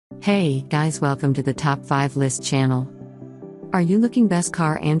Hey guys, welcome to the Top 5 List channel. Are you looking best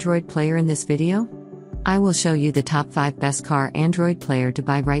car Android player in this video? I will show you the top 5 best car Android player to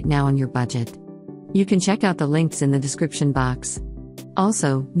buy right now on your budget. You can check out the links in the description box.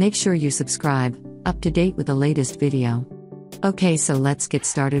 Also, make sure you subscribe, up to date with the latest video. Okay, so let's get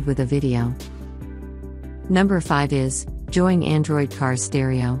started with the video. Number 5 is Joing Android Car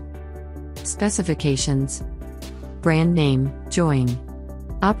Stereo. Specifications. Brand name, Joing.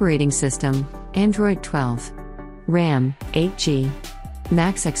 Operating system, Android 12. RAM, 8GB.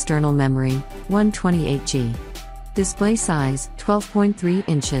 Max external memory, 128GB. Display size, 12.3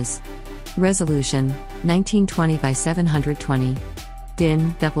 inches. Resolution, 1920 by 720.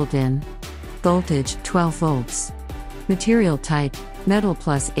 DIN, double DIN. Voltage, 12 volts. Material type, metal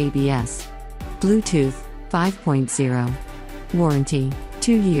plus ABS. Bluetooth, 5.0. Warranty,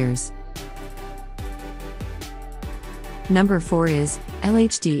 2 years. Number 4 is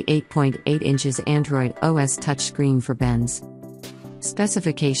LHD 8.8 inches Android OS touchscreen for Benz.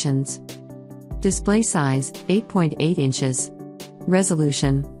 Specifications. Display size, 8.8 inches.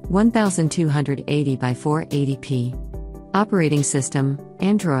 Resolution, 1280 by 480p. Operating system,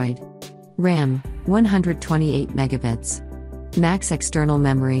 Android. RAM, 128 megabits. Max external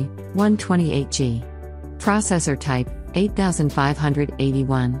memory, 128GB. Processor type,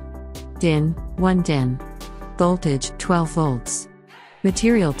 8581. DIN, 1 DIN. Voltage, 12 volts.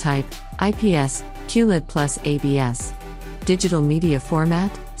 Material type, IPS, QLED plus ABS. Digital media format,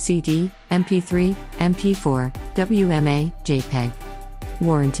 CD, MP3, MP4, WMA, JPEG.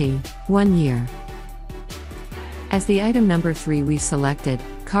 Warranty, 1 year. As the item number 3 we've selected,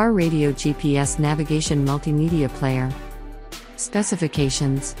 Car Radio GPS Navigation Multimedia Player.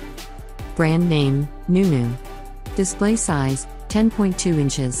 Specifications. Brand name, Nunu. Display size, 10.2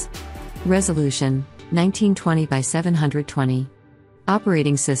 inches. Resolution, 1920 by 720.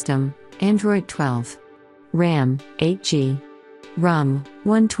 Operating system, Android 12. RAM, 8GB. ROM,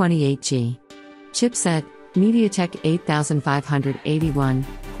 128GB. Chipset, MediaTek 8581,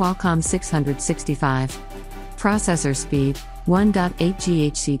 Qualcomm 665. Processor speed, 1.8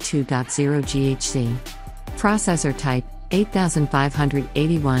 GHz 2.0 GHz. Processor type,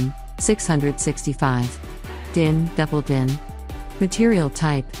 8581, 665. DIN, double DIN. Material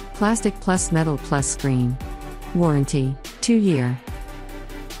type, plastic plus metal plus screen. Warranty, 2 year.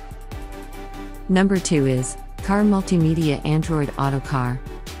 Number 2 is Car Multimedia Android Auto Car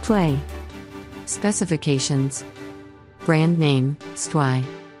Play. Specifications. Brand name, Stwy.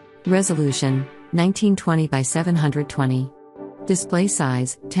 Resolution, 1920 by 720. Display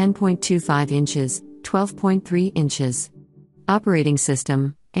size, 10.25 inches, 12.3 inches. Operating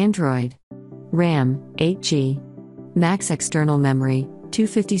system, Android. RAM, 8GB. Max external memory,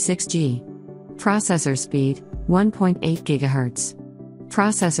 256GB. Processor speed, 1.8 GHz.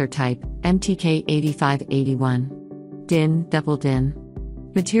 Processor type, MTK 8581. DIN, double DIN.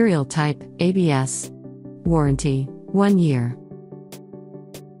 Material type, ABS. Warranty, 1 year.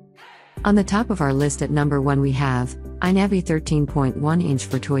 On the top of our list at number 1 we have iNavi 13.1 inch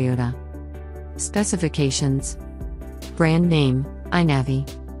for Toyota. Specifications. Brand name, iNavi.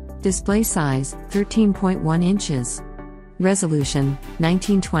 Display size, 13.1 inches. Resolution,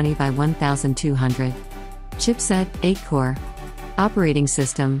 1920 by 1200. Chipset, 8-core. Operating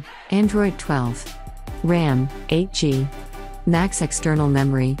system, Android 12. RAM, 8GB. Max external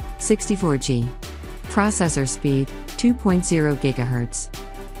memory, 64GB. Processor speed, 2.0 GHz.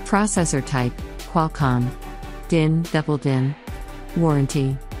 Processor type, Qualcomm. DIN, double DIN.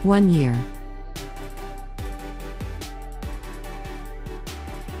 Warranty, 1 year.